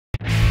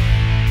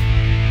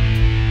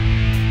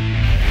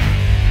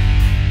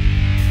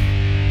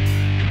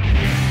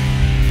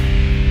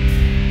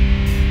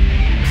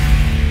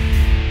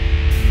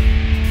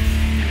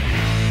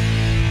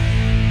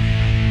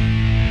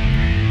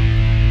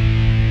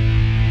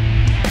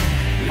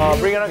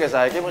Bring It On 其實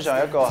係基本上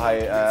一個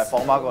係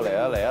放馬過嚟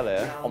啊嚟啊嚟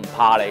啊！我唔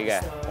怕你嘅，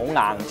好硬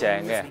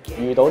淨嘅。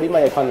遇到啲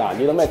乜嘢困難，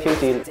遇到咩挑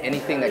戰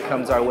Anything that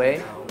comes our way,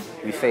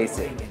 we face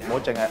it. 唔好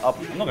淨係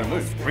up。I'm not gonna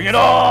move. Bring it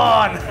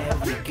on!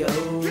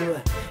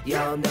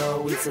 Y'all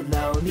know it's a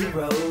lonely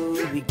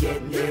road. We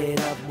get lit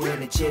up when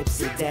the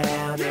chips are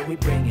down, and we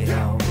bring it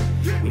on.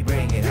 We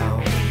bring it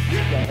on.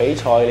 比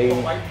賽你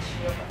唔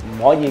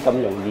可以咁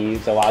容易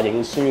就話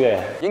認輸嘅。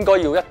應該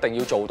一定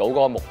要做到嗰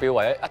個目標，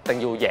或者一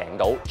定要贏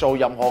到。做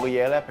任何嘅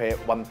嘢咧，譬如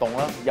運動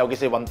啦，尤其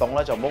是運動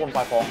咧，就唔好咁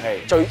快放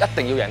棄。一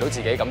定要贏到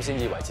自己，咁先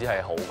至為之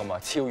係好噶嘛，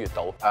超越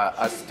到。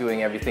Us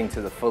doing everything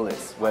to the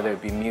fullest, whether it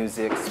be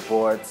music,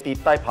 sports. 跌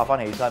低爬翻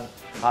起身，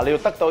你要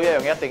得到一樣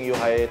嘢，一定要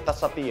係得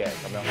失啲嘢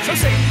咁樣。想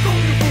成功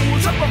要付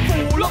出個負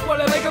碌，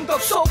為你咁讀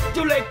縮，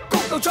要力谷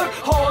到出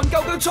汗，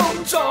夠佢衝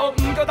撞，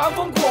唔夠膽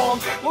瘋狂。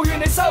我勸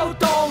你收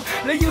檔，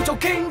你要做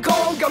King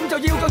Kong，咁就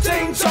要夠精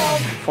壯。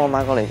放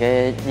馬過嚟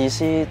嘅意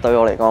思對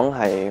我嚟講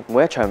係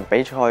每一場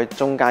比賽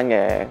中間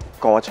嘅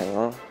過程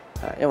咯，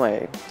因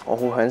為我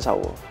好享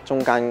受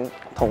中間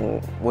同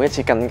每一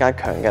次更加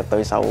強嘅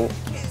對手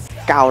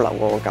交流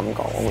嗰個感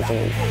覺，我好中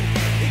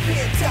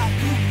意。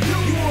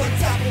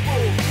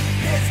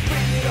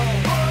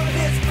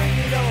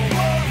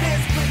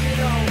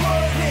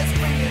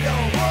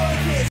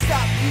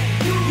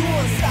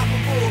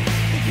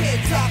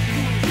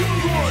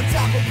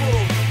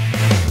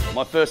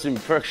My first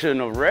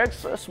impression of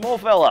Rex, a small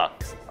fella.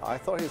 I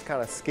thought he was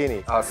kind of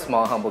skinny. A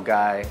small, humble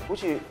guy. 好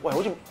似冇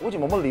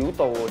乜料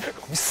到喎，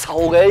咁瘦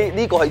嘅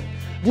呢個係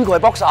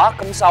boxer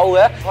咁瘦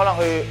嘅，可能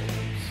佢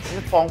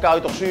放假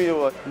去讀書啫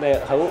喎。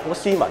咩好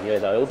斯文嘅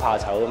就好怕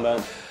醜咁樣。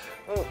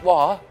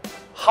哇，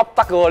恰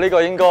得嘅喎呢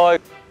個應該。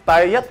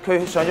但係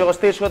佢上咗個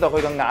stage 嗰度，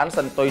佢個眼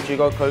神對住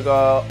佢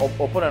個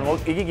opponent， 我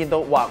已經見到，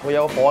哇！佢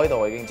有個火喺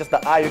度已經 ，just the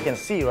eye you can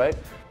see right。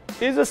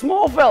 He's a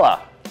small fella.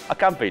 I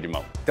can't beat him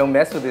up. Don't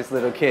mess with this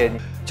little kid.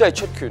 即係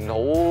出拳好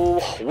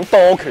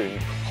多拳，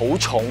好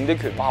重啲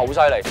拳，哇，好犀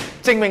利！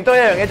證明多一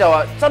樣嘢就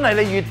話，真係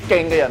你越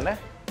勁嘅人咧，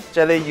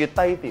就係你越低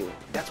調。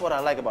That's what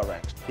I like about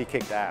Rex. He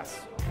kicked ass.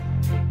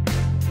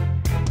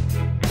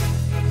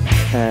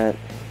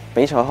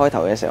 比賽開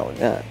頭嘅時候，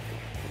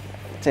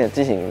即係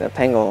之前就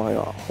聽過佢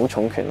話好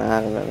重拳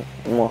啦咁樣，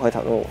咁我開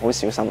頭都好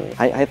小心。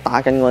喺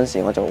打緊嗰陣時，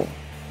我就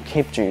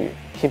keep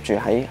住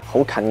喺好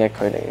近嘅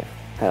距離嘅，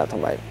係啦，同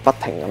埋不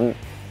停咁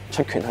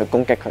出拳去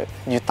攻擊佢，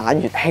越打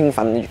越興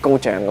奮，越高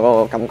漲嗰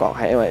個感覺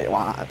係因為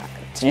話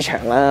主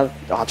場啦，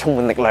話充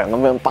滿力量咁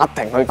樣不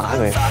停去打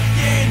佢。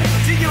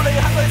只要你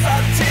肯去實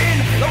踐，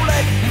努力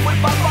唔會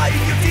白費，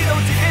要知道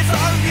自己想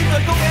點，在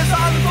高野山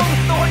峰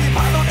都可以爬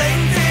到頂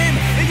尖。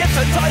你一場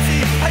賽事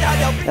睇下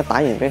又一打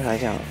完比賽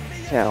之後，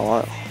即係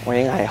我已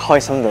經係開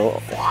心到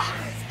哇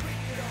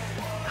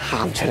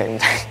喊出嚟咁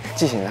滯。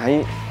之前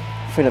喺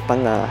菲律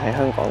賓啊，喺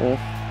香港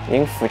已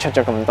經付出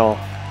咗咁多，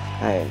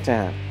係即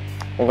係。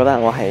我覺得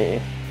我係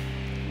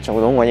做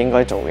到我應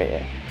該做嘅嘢，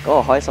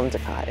嗰個開心值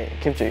係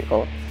keep 住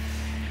嗰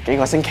幾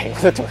個星期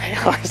我都仲係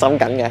開心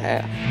緊嘅，係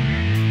啊。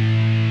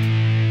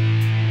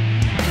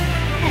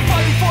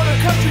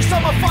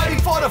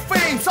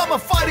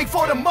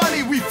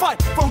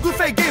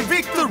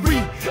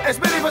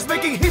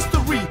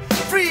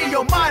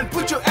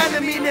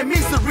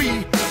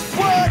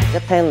一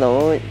聽到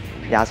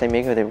24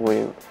尾佢哋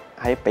會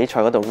喺比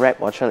賽嗰度 rap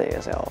我出嚟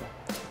嘅時候，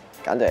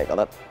簡直係覺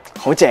得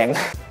好正。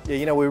Yeah,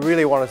 you know, we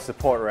really want to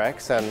support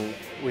Rex, and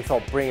we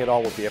thought Bring It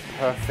On would be a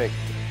perfect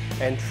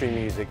entry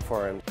music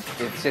for him.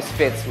 It just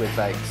fits with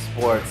like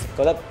sports.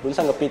 覺得本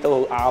身個 beat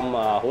都好啱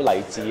啊，好勵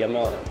志咁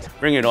樣。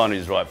Bring It On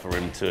is right for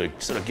him to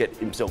sort of get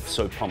himself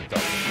so pumped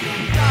up.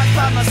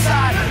 By my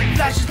side,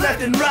 flashes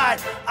left and right.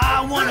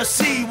 I wanna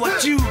see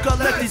what you got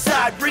left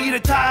inside. Bring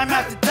it time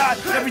after time,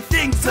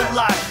 everything's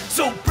alive.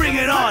 So bring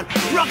it on,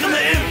 rockin' the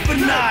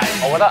infinite.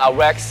 我覺得阿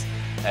Rex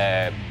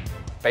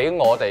俾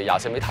我哋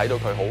24尾睇到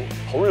佢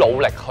好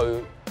努力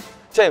去，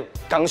即係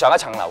更上一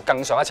層樓，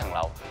更上一層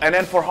樓。And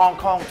then for Hong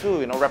Kong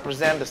too, you know,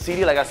 represent the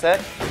city like I said，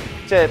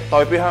 即係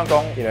代表香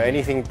港。You know,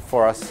 anything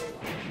for us,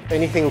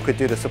 anything we could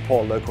do to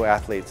support local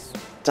athletes.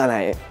 真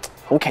係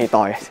好期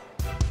待。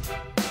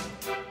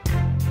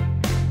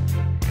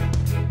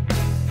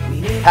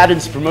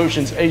Hatton's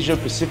Promotions Asia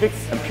Pacific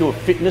and Pure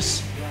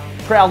Fitness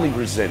proudly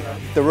present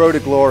The Road to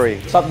Glory.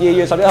 12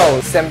月11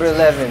號 December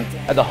 11th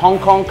at the Hong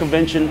Kong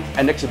Convention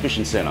and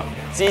Exhibition Centre.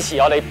 支持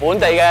我哋本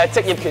地嘅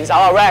職業拳手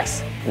阿 Rex。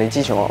你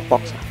支持我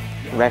box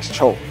Rex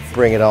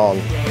Cho。Bring It On.